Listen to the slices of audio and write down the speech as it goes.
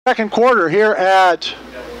Second quarter here at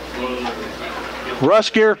Russ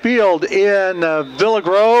Gear Field in Villa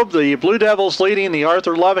Grove. The Blue Devils leading the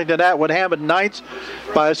Arthur Lovington Atwood Hammond Knights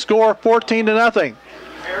by a score of 14-0.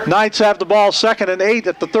 Knights have the ball 2nd and 8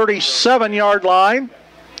 at the 37-yard line.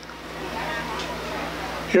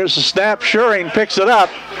 Here's the snap. Schuring picks it up.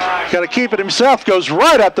 Got to keep it himself. Goes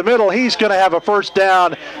right up the middle. He's going to have a first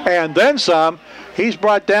down and then some. He's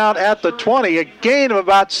brought down at the 20. A gain of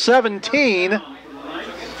about 17.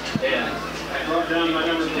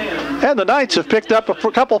 And the Knights have picked up a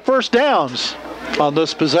couple first downs on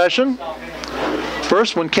this possession.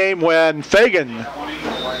 First one came when Fagan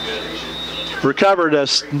recovered a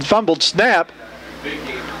fumbled snap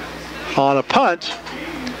on a punt.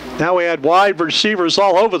 Now we had wide receivers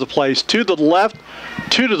all over the place. 2 to the left,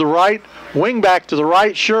 2 to the right, wing back to the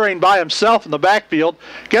right. Schuring by himself in the backfield.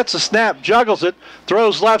 Gets a snap, juggles it,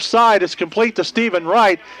 throws left side. It's complete to Stephen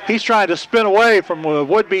Wright. He's trying to spin away from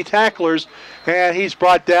would-be tacklers, and he's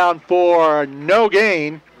brought down for no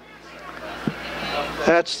gain.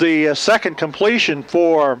 That's the second completion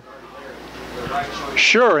for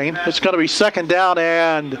Schuring. It's going to be 2nd down,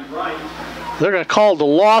 and they're going to call the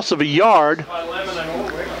loss of a yard.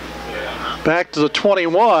 Back to the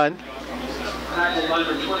 21.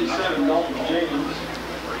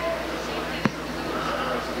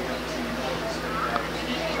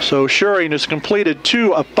 So Schuring has completed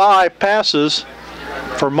 2 of 5 passes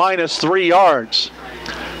for -3 yards.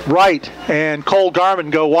 Wright and Cole Garman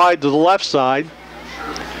go wide to the left side.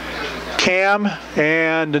 Cam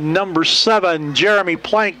and number 7, Jeremy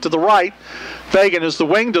Plank to the right. Fagan is the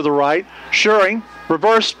wing to the right. Schuring,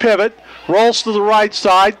 reverse pivot, rolls to the right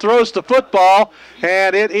side, throws the football,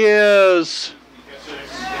 and it is,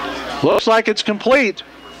 looks like it's complete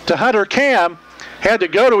to Hunter Cam. Had to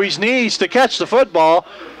go to his knees to catch the football.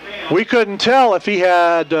 We couldn't tell if he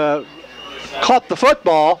had caught the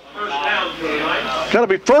football. Going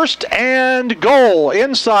to be 1st and goal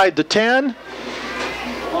inside the 10.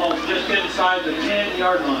 Just inside the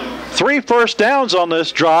 10-yard line. 3 first downs on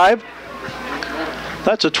this drive.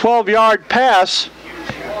 That's a 12-yard pass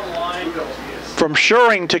from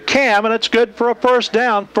Schuring to Cam, and it's good for a first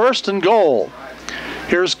down, 1st and goal.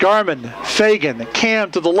 Here's Garman, Fagan, Cam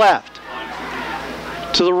to the left,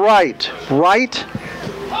 to the right,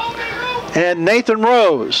 and Nathan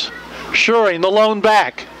Rose. Schuring, the lone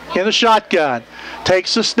back, in the shotgun.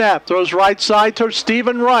 Takes the snap, throws right side to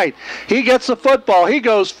Stephen Wright. He gets the football, he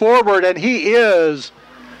goes forward, and he is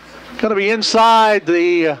going to be inside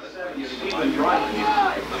the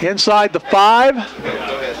 5.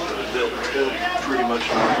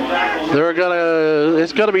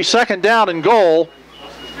 It's going to be 2nd down and goal.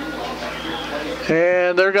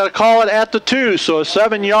 And they're going to call it at the 2, so a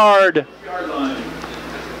 7-yard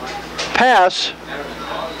pass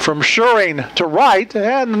from Schuring to Wright,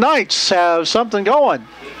 and the Knights have something going.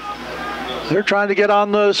 They're trying to get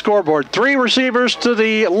on the scoreboard. 3 receivers to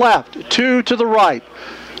the left, 2 to the right.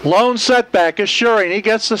 Lone setback is Schuring. He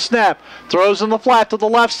gets the snap, throws in the flat to the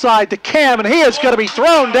left side to Cam, and he is going to be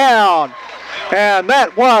thrown down. And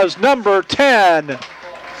that was number 10,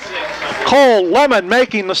 Cole Lemon,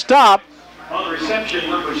 making the stop. On reception,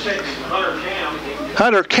 number 6,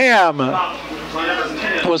 Hunter Cam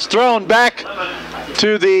was thrown back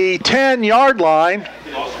to the 10-yard line.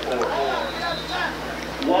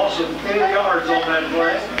 Loss of 4 yards on that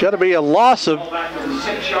play. Got to be a loss of. Back to the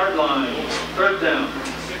 6-yard line. 3rd down.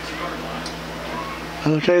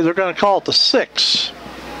 Okay, they're going to call it the 6.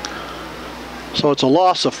 So it's a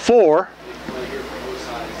loss of 4.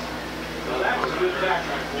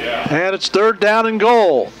 And it's 3rd down and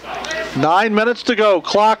goal. 9 minutes to go,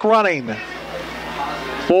 clock running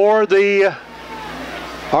for the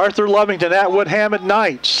Arthur Lovington Atwood Hammond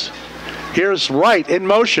Knights. Here's Wright in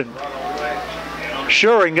motion.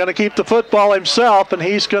 Schuring going to keep the football himself, and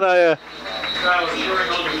he's going to.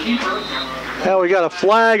 Now we got a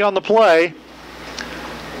flag on the play.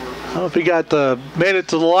 I don't know if he made it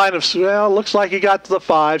to the line of. Well, it looks like he got to the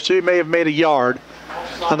 5, so he may have made a yard.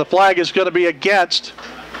 And the flag is going to be against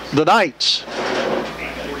the Knights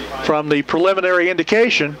from the preliminary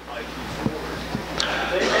indication.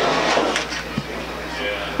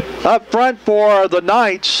 Up front for the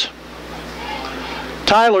Knights,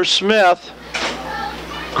 Tyler Smith,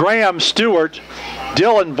 Graham Stewart,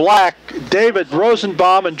 Dylan Black, David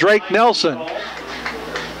Rosenbaum, and Drake Nelson.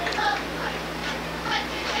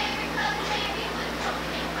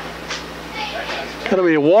 Going to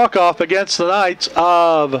be a walk-off against the Knights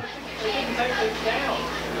of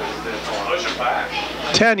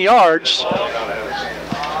 10 yards.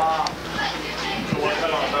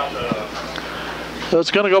 So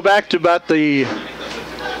it's going to go back to about the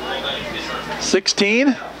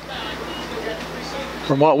 16.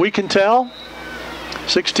 From what we can tell,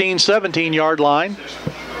 16, 17 yard line.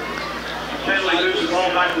 Finley moves the ball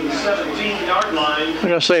back to the 17-yard line. I'm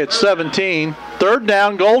going to say it's 17. Third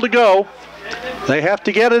down, goal to go. They have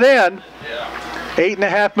to get it in.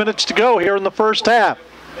 8.5 minutes to go here in the first half.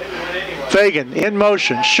 Fagan in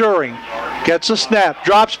motion, Schuring gets a snap,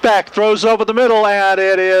 drops back, throws over the middle, and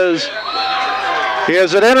it is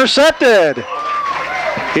it intercepted?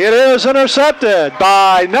 It is intercepted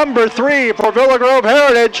by number 3 for Villa Grove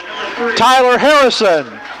Heritage, Tyler Harrison.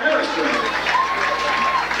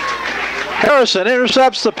 Harrison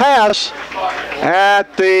intercepts the pass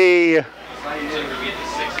at the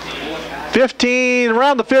 15,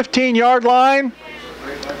 around the 15-yard line.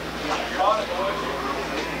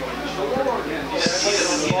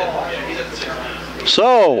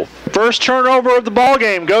 So, first turnover of the ball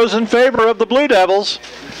game goes in favor of the Blue Devils.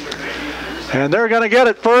 And they're going to get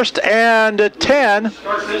it first and 10.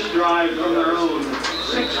 Start this drive from their own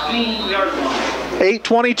 16-yard line.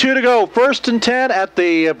 8:22 to go. First and 10 at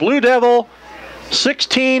the Blue Devil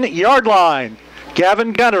 16-yard line.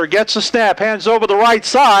 Gavin Gunter gets a snap, hands over the right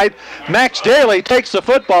side. Max Daly takes the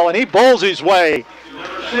football and he bowls his way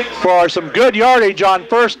for some good yardage on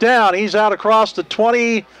first down. He's out across the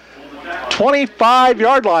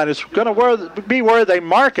 25-yard line. It's going to be where they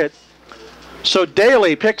mark it. So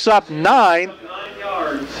Daly picks up 9.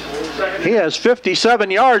 He has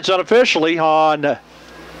 57 yards unofficially on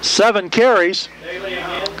 7 carries.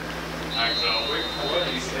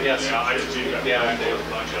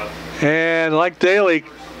 And like Daly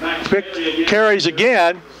carries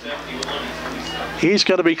again, he's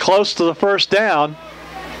going to be close to the first down.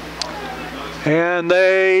 And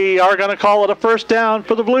they are going to call it a first down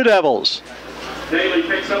for the Blue Devils. Daly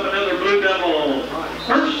picks up another Blue Devil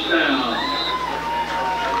first down.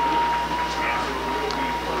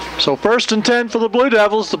 So first and 10 for the Blue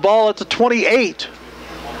Devils, the ball at the 28.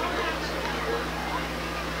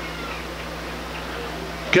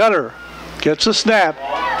 Gunter gets a snap,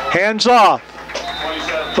 hands off.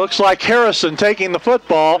 Looks like Harrison taking the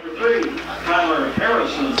football.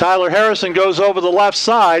 Tyler Harrison goes over the left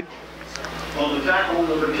side. On the tackle,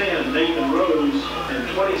 number 10, Nathan Rose, and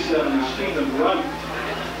 27, Stephen Wright.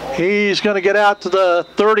 He's going to get out to the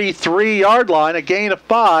 33-yard line, a gain of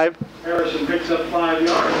 5. Harrison picks up 5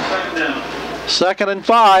 yards, second down. Second and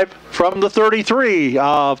 5 from the 33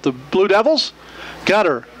 of the Blue Devils.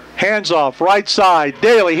 Gunter, hands off, right side.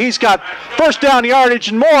 Daly, he's got first down yardage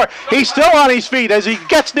and more. He's still on his feet as he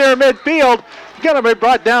gets near midfield. Going to be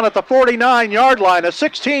brought down at the 49-yard line. A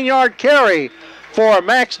 16-yard carry for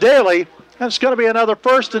Max Daly. That's going to be another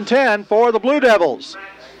first and 10 for the Blue Devils.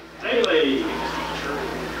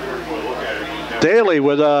 Daly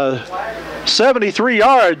with 73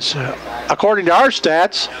 yards, according to our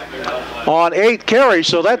stats, on 8 carries.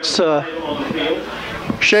 So that's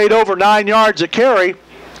shade over 9 yards a carry.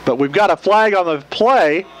 But we've got a flag on the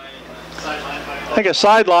play. I think a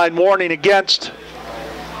sideline warning against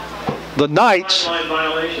the Knights. Sideline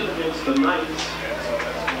violation against the Knights.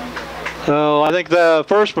 So I think the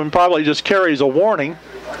first one probably just carries a warning.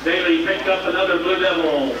 Daly picked up another Blue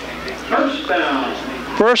Devil first down.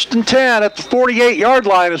 First and 10 at the 48-yard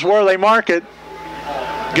line is where they mark it.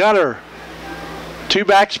 Gunter, 2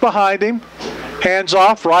 backs behind him. Hands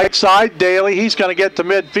off, right side. Daly, he's going to get to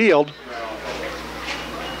midfield.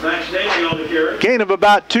 Max Daly on the carry. Gain of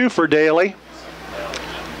about 2 for Daly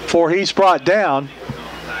before he's brought down.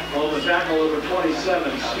 On the tackle, number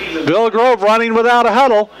 27, Stephen. Villa Grove running without a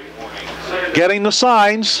huddle. Getting the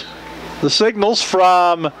signs, the signals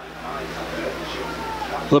from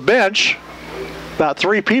the bench. About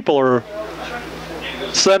 3 people are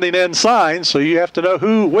sending in signs, so you have to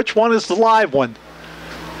know which one is the live one,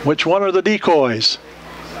 which one are the decoys.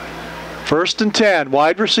 First and 10,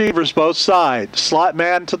 wide receivers both sides. Slot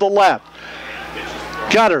man to the left.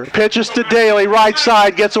 Gunter pitches to Daly, right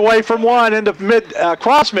side, gets away from one into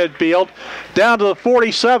cross midfield, down to the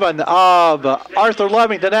 47 of Arthur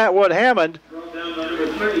Levington Atwood Hammond.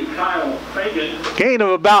 Gain of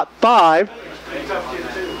about 5.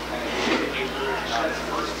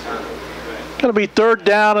 Going to be third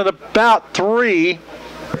down and about 3.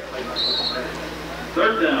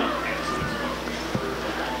 Third down.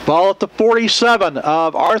 Ball at the 47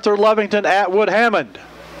 of Arthur Levington Atwood Hammond.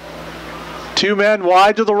 2 men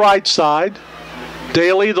wide to the right side.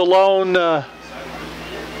 Daly, the lone.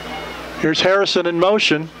 Here's Harrison in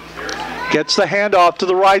motion. Gets the handoff to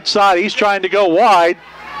the right side. He's trying to go wide.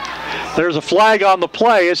 There's a flag on the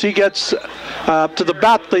play as he gets to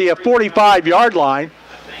about the 45-yard line.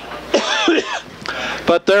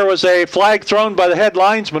 But there was a flag thrown by the head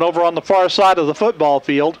linesman over on the far side of the football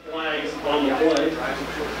field.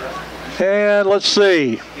 And let's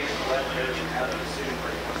see.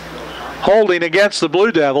 Holding against the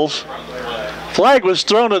Blue Devils. Flag was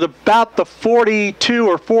thrown at about the 42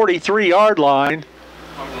 or 43 yard line.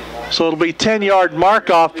 So it'll be 10-yard mark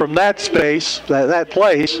off from that space, that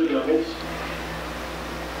place.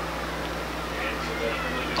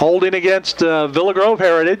 Holding against Villa Grove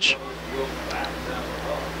Heritage.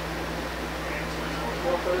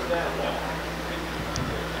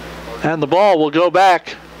 And the ball will go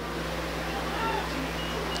back.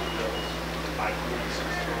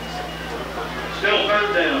 Still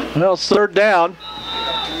third down. Well, it's third down.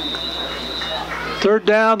 Third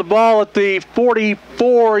down, the ball at the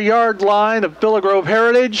 44-yard line of Villa Grove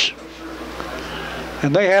Heritage.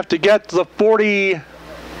 And they have to get to the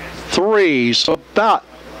 43, so about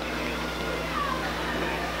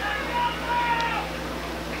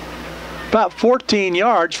about 14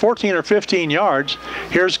 yards, 14 or 15 yards.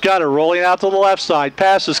 Here's Gunner rolling out to the left side.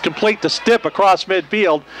 Pass is complete to Stipp across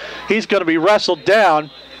midfield. He's going to be wrestled down,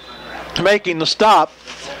 making the stop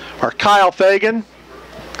are Kyle Fagan,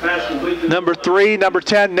 number 3, number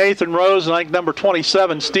 10, Nathan Rose, and I think number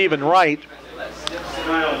 27, Stephen Wright.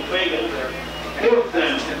 Kyle Fagan.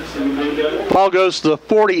 Ball goes to the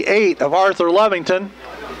 48 of Arthur Lovington.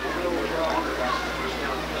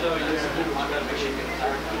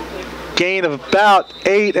 Gain of about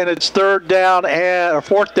 8, and it's third down and or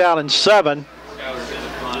fourth down and 7.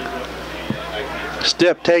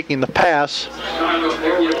 Stipp taking the pass.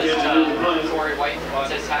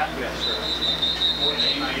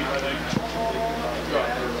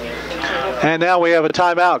 And now we have a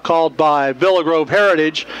timeout called by Villa Grove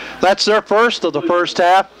Heritage. That's their first of the first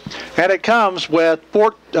half, and it comes with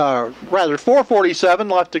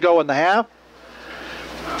 4:47 left to go in the half.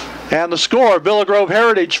 And the score, Villa Grove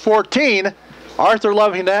Heritage 14, Arthur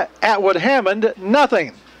Lovington Atwood Hammond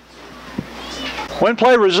nothing. When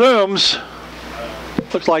play resumes,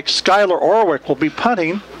 looks like Skylar Orwick will be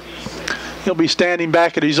punting. He'll be standing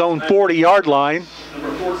back at his own 40-yard line.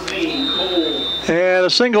 And a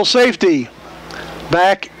single safety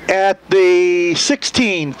back at the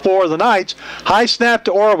 16 for the Knights. High snap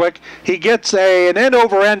to Orwick. He gets an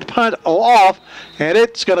end-over-end punt off, and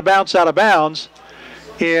it's going to bounce out of bounds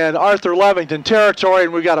in Arthur Lovington territory,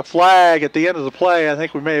 and we've got a flag at the end of the play. I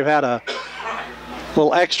think we may have had a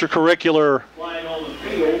little extracurricular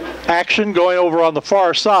action going over on the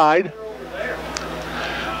far side.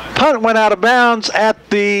 Punt went out of bounds at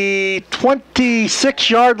the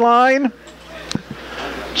 26-yard line.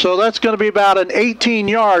 So that's going to be about an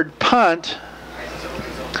 18-yard punt.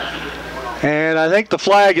 And I think the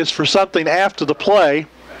flag is for something after the play.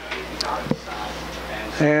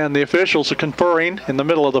 And the officials are conferring in the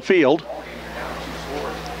middle of the field.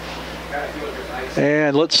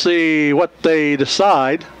 And let's see what they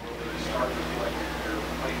decide.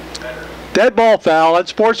 Dead ball foul,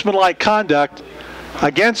 unsportsmanlike conduct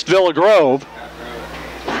against Villa Grove.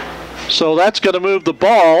 So that's going to move the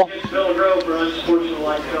ball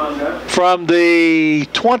from the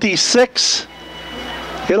 26.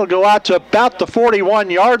 It'll go out to about the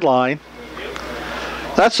 41-yard line.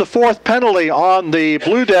 That's the fourth penalty on the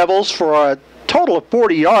Blue Devils for a total of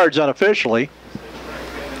 40 yards unofficially.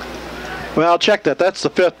 Well, I'll check that. That's the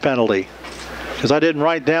fifth penalty because I didn't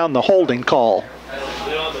write down the holding call.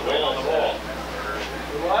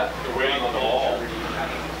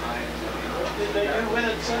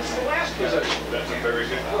 That's a very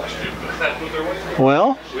good question. That's what they're waiting for.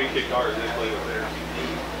 Well, we kicked ours, they play with theirs.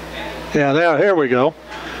 Yeah, now here we go.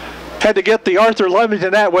 Had to get the Arthur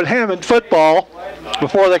Lovington Atwood Hammond football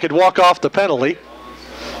before they could walk off the penalty.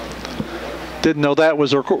 Didn't know that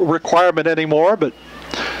was a requirement anymore, but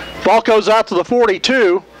ball goes out to the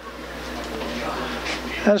 42.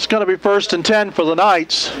 And it's going to be first and 10 for the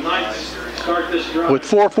Knights with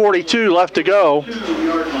 4:42 left to go.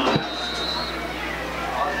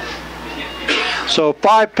 So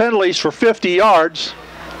 5 penalties for 50 yards.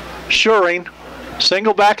 Shuring,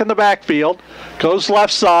 single back in the backfield, goes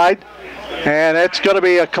left side, and it's going to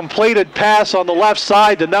be a completed pass on the left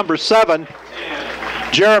side to number 7,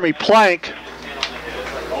 Jeremy Plank.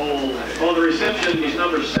 On the reception is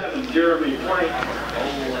number 7, Jeremy Plank.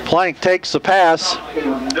 Plank takes the pass,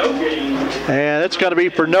 and it's going to be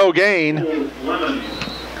for no gain. And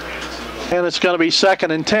it's going to be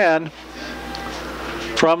second and 10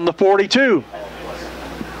 from the 42.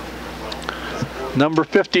 Number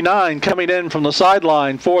 59 coming in from the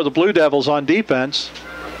sideline for the Blue Devils on defense.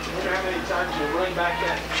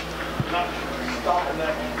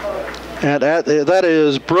 And that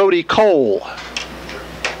is Brody Cole.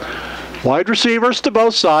 Wide receivers to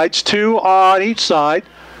both sides, 2 on each side.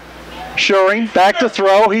 Schuring back to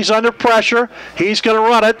throw. He's under pressure. He's going to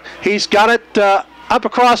run it. He's got it up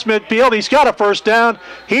across midfield. He's got a first down.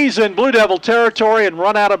 He's in Blue Devil territory and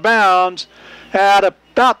run out of bounds at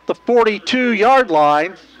about the 42-yard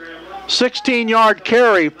line. 16-yard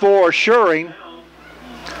carry for Schuring.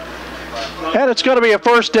 And it's going to be a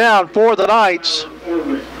first down for the Knights.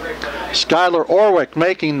 Skylar Orwick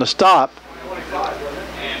making the stop.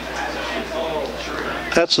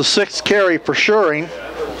 That's the 6th carry for Schuring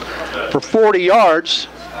for 40 yards.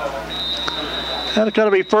 And it's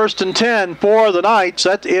going to be 1st and 10 for the Knights.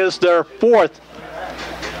 That is their 4th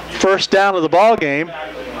first down of the ball game.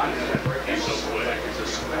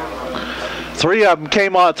 3 of them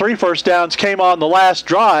came on, 3 first downs came on the last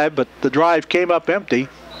drive, but the drive came up empty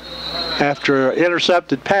after an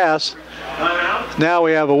intercepted pass. Now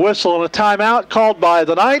we have a whistle and a timeout called by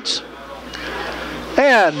the Knights.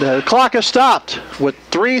 And the clock is stopped with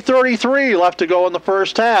 3:33 left to go in the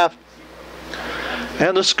first half.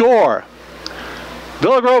 And the score,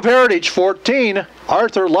 Villa Grove Heritage 14,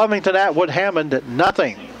 Arthur Lovington Atwood Hammond at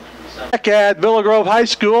nothing. Back at Villa Grove High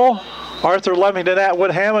School, Arthur Lovington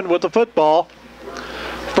Atwood Hammond with the football.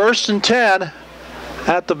 1st and 10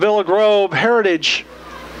 at the Villa Grove Heritage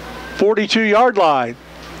 42-yard line.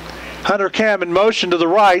 Hunter Cam in motion to the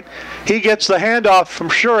right. He gets the handoff from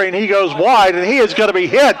Schuring. He goes wide, and he is going to be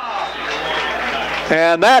hit.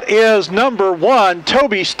 And that is number 1,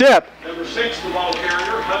 Toby Stipp. Number 6, the ball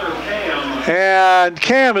carrier, Hunter Cam. And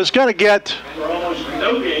Cam is going to get, For almost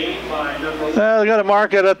no gain by number they're going to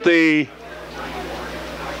mark it at the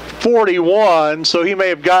 41, so he may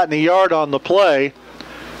have gotten a yard on the play.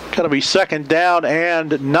 Going to be 2nd down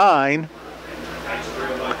and 9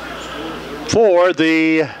 for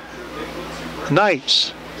the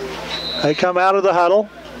Knights. They come out of the huddle.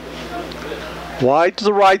 Wide to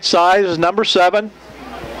the right side is number 7,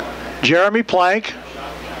 Jeremy Plank.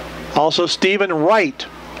 Also Stephen Wright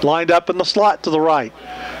lined up in the slot to the right.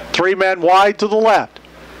 3 men wide to the left.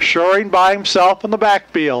 Schuring by himself in the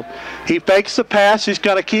backfield. He fakes the pass. He's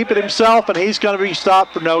going to keep it himself, and he's going to be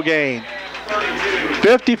stopped for no gain.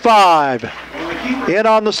 55 in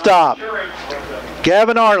on the stop.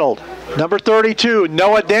 Gavin Arnold. Number 32,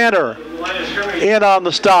 Noah Danner, in on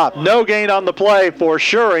the stop. No gain on the play for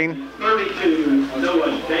Schuring. 32,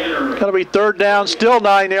 Noah Danner. Going to be 3rd down, still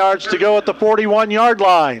 9 yards to go at the 41-yard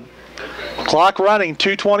line. Clock running,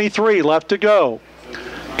 2:23 left to go.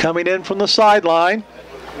 Coming in from the sideline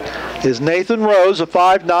is Nathan Rose, a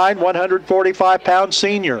 5'9", 145-pound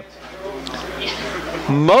senior.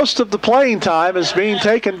 Most of the playing time is being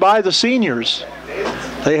taken by the seniors.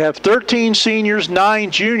 They have 13 seniors,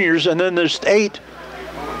 9 juniors, and then there's 8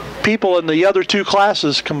 people in the other 2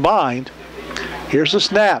 classes combined. Here's the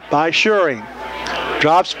snap by Schuring.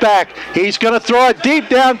 Drops back. He's going to throw it deep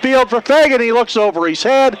downfield for Fagan. He looks over his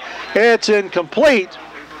head. It's incomplete.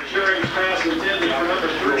 Schuring's pass intended for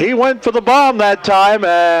number 3. He went for the bomb that time,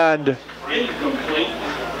 and Incomplete.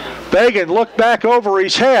 Fagan looked back over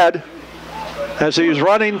his head as he was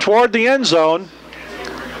running toward the end zone.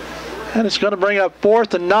 And it's going to bring up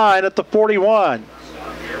 4th and 9 at the 41.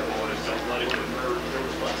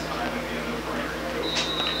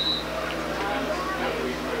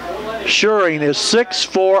 Schuring is 6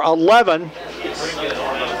 for 11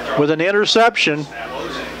 with an interception.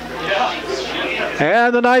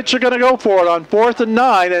 And the Knights are going to go for it on 4th and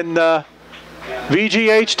 9 in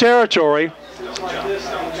VGH territory.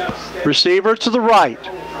 Receiver to the right.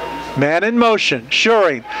 Man in motion.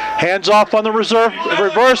 Schuring hands off on the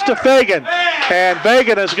reverse to Fagan. And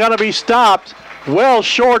Fagan is going to be stopped well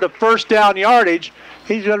short of 1st down yardage.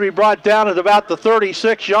 He's going to be brought down at about the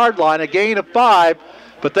 36-yard line, a gain of 5.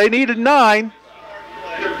 But they needed 9.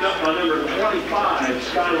 Picked up by number 25,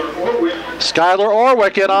 Skylar Orwick. Skylar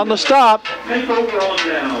Orwick in on the stop. Take over on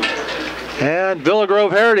down. And Villa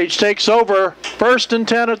Grove Heritage takes over 1st and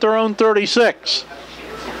 10 at their own 36.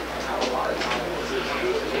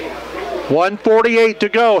 1:48 to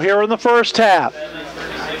go here in the first half.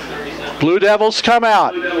 Blue Devils come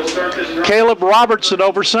out. Caleb Robertson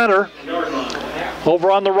over center. Over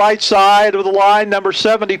on the right side of the line, number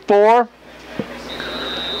 74.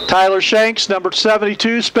 Tyler Shanks, number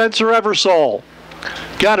 72, Spencer Eversole.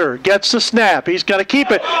 Gunner gets the snap. He's going to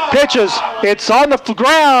keep it. Pitches. It's on the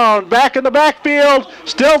ground. Back in the backfield.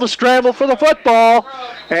 Still the scramble for the football.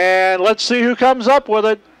 And let's see who comes up with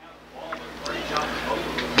it.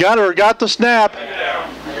 Gunner got the snap.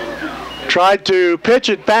 Tried to pitch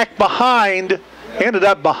it back behind. Ended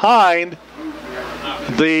up behind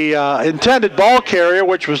the intended ball carrier,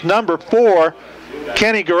 which was number 4,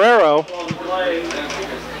 Kenny Guerrero.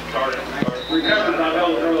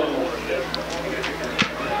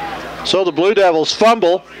 So the Blue Devils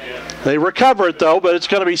fumble. They recover it though, but it's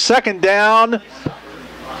going to be second down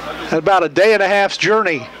at about a day and a half's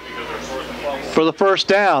journey for the first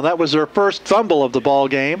down. That was their first fumble of the ball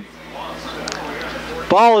game.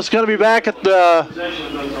 Ball is going to be back at the,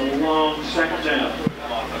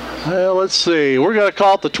 let's see, we're going to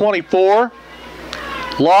call it the 24.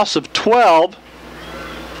 Loss of 12.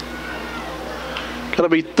 Going to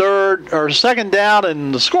be third or second down,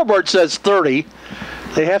 and the scoreboard says 30.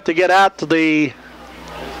 They have to get out to the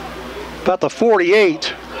about the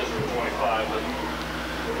 48.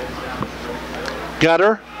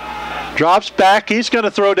 Gutter drops back. He's going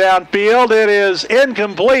to throw downfield. It is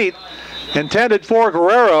incomplete. Intended for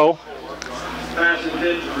Guerrero.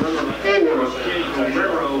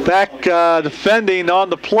 Back defending on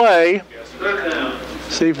the play.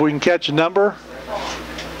 See if we can catch a number.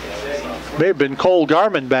 May have been Cole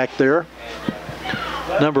Garman back there.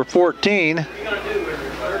 Number 14.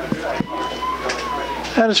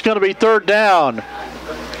 And it's going to be third down.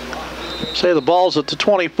 Say the ball's at the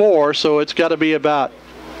 24, so it's got to be about,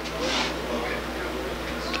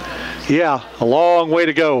 yeah, a long way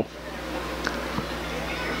to go.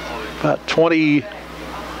 About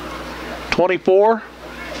 24.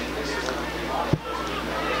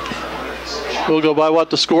 We'll go by what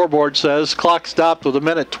the scoreboard says. Clock stopped with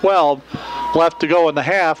 1:12 left to go in the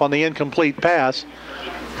half on the incomplete pass.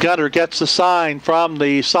 Gunter gets the sign from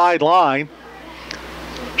the sideline.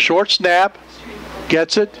 Short snap.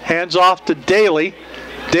 Gets it. Hands off to Daly.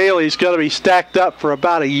 Daly's going to be stacked up for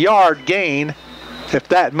about a yard gain, if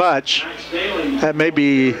that much. That may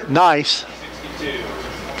be nice.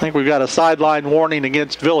 I think we've got a sideline warning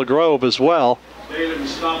against Villa Grove as well. Daly was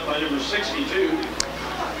stopped by number 62,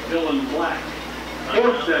 Dylan Black.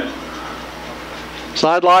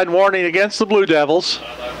 Sideline warning against the Blue Devils.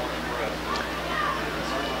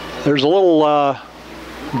 There's a little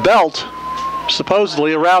belt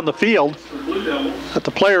supposedly around the field that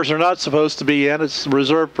the players are not supposed to be in. It's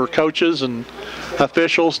reserved for coaches and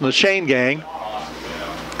officials and the chain gang.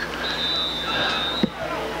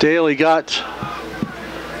 Daly got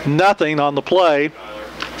nothing on the play,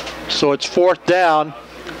 so it's fourth down,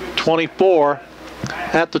 24.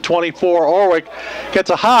 At the 24, Orwick gets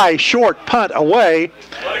a high, short punt away.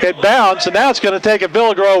 It bounds, and now it's going to take a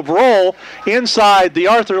Villa Grove roll inside the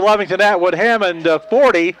Arthur Lovington Atwood Hammond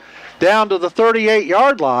 40 down to the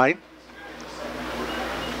 38-yard line.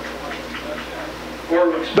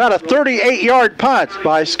 About a 38-yard punt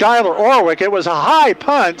by Skylar Orwick. It was a high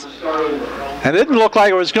punt, and it didn't look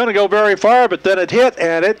like it was going to go very far, but then it hit,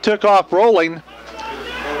 and it took off rolling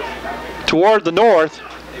toward the north.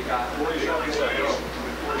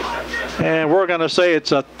 And we're going to say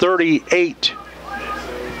it's a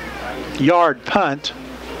 38-yard punt.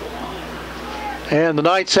 And the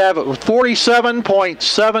Knights have it with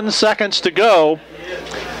 47.7 seconds to go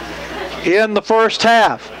in the first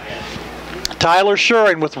half. Tyler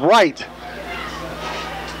Shuring with Wright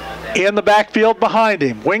in the backfield behind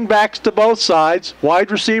him. Wing backs to both sides.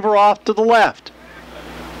 Wide receiver off to the left.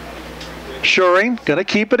 Shuring going to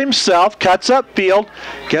keep it himself, cuts upfield,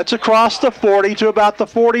 gets across the 40 to about the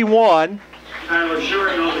 41.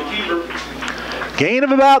 Gain of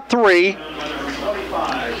about 3.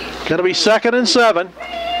 Going to be 2nd and 7.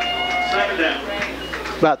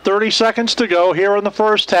 About 30 seconds to go here in the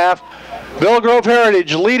first half. Villa Grove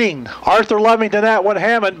Heritage leading Arthur Lovington Atwood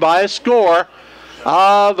Hammond by a score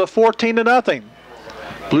of 14-0.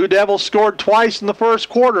 Blue Devils scored twice in the first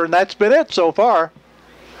quarter, and that's been it so far.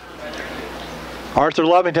 Arthur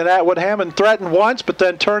Lovington Atwood Hammond threatened once, but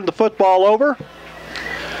then turned the football over.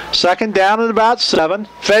 Second down at about 7.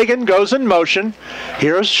 Fagan goes in motion.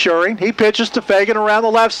 Here's Shuring. He pitches to Fagan around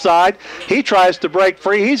the left side. He tries to break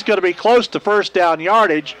free. He's going to be close to first down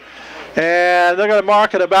yardage. And they're going to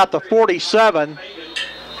mark it about the 47.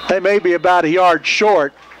 They may be about a yard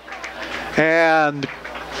short. And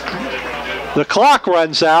the clock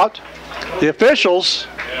runs out. The officials,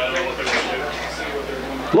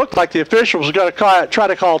 looked like the officials were going to try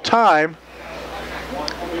to call time.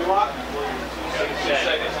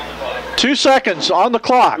 2 seconds on the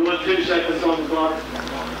clock. 2 seconds on the clock.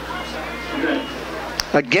 Okay.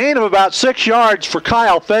 A gain of about 6 yards for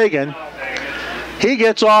Kyle Fagan. He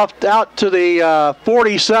gets off out to the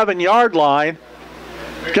 47-yard line.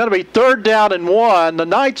 Going to be 3rd down and 1. The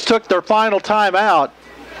Knights took their final timeout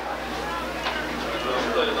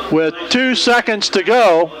with 2 seconds to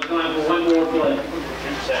go.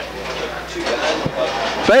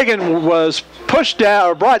 Fagan was pushed down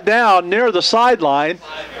or brought down near the sideline.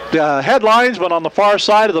 The head linesman on the far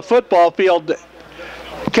side of the football field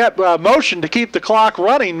kept motion to keep the clock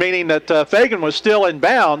running, meaning that Fagan was still in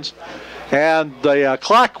bounds, and the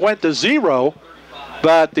clock went to 0.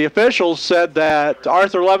 but the officials said that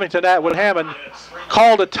Arthur Lovington Atwood Hammond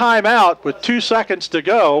called a timeout with 2 seconds to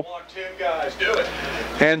go.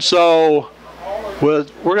 And so we're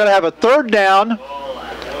going to have a third down,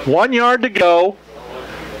 1 yard to go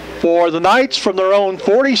for the Knights from their own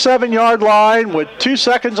 47-yard line with 2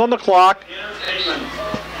 seconds on the clock.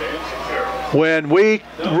 When we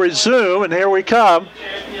resume, and here we come,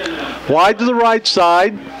 wide to the right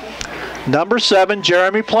side, number 7,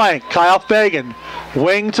 Jeremy Plank. Kyle Fagan,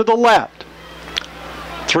 wing to the left.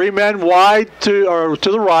 3 men wide to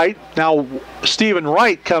the right. Now Stephen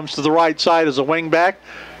Wright comes to the right side as a wing back.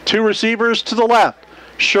 2 receivers to the left.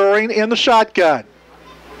 Shuring in the shotgun.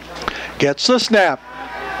 Gets the snap.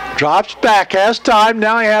 Drops back, has time.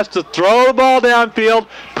 Now he has to throw the ball downfield.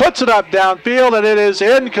 Puts it up downfield, and it is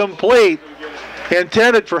incomplete.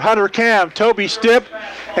 Intended for Hunter Cam, Toby Stipp,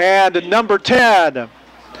 and number 10,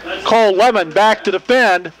 Cole Lemon back to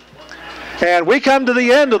defend. And we come to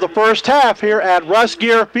the end of the first half here at Russ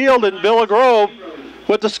Gear Field in Villa Grove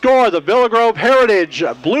with the score, the Villa Grove Heritage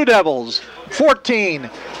Blue Devils 14,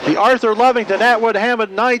 the Arthur Lovington Atwood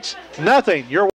Hammond Knights nothing.